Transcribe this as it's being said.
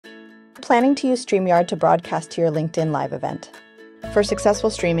Planning to use StreamYard to broadcast to your LinkedIn live event. For successful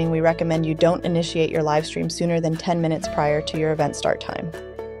streaming, we recommend you don't initiate your live stream sooner than 10 minutes prior to your event start time.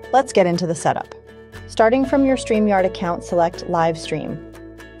 Let's get into the setup. Starting from your StreamYard account, select Live Stream.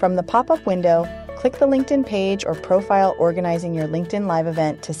 From the pop-up window, click the LinkedIn page or profile organizing your LinkedIn live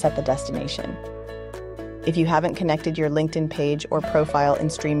event to set the destination. If you haven't connected your LinkedIn page or profile in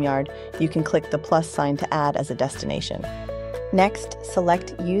StreamYard, you can click the plus sign to add as a destination. Next,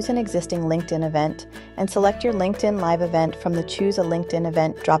 select Use an existing LinkedIn event and select your LinkedIn live event from the Choose a LinkedIn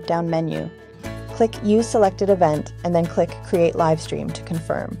event drop-down menu. Click Use selected event and then click Create Live Stream to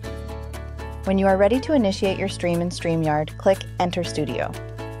confirm. When you are ready to initiate your stream in StreamYard, click Enter Studio.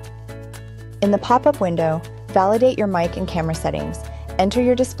 In the pop-up window, validate your mic and camera settings, enter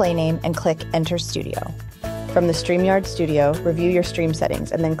your display name and click Enter Studio. From the StreamYard Studio, review your stream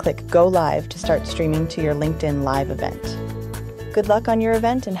settings and then click Go Live to start streaming to your LinkedIn live event. Good luck on your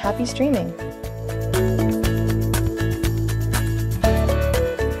event and happy streaming!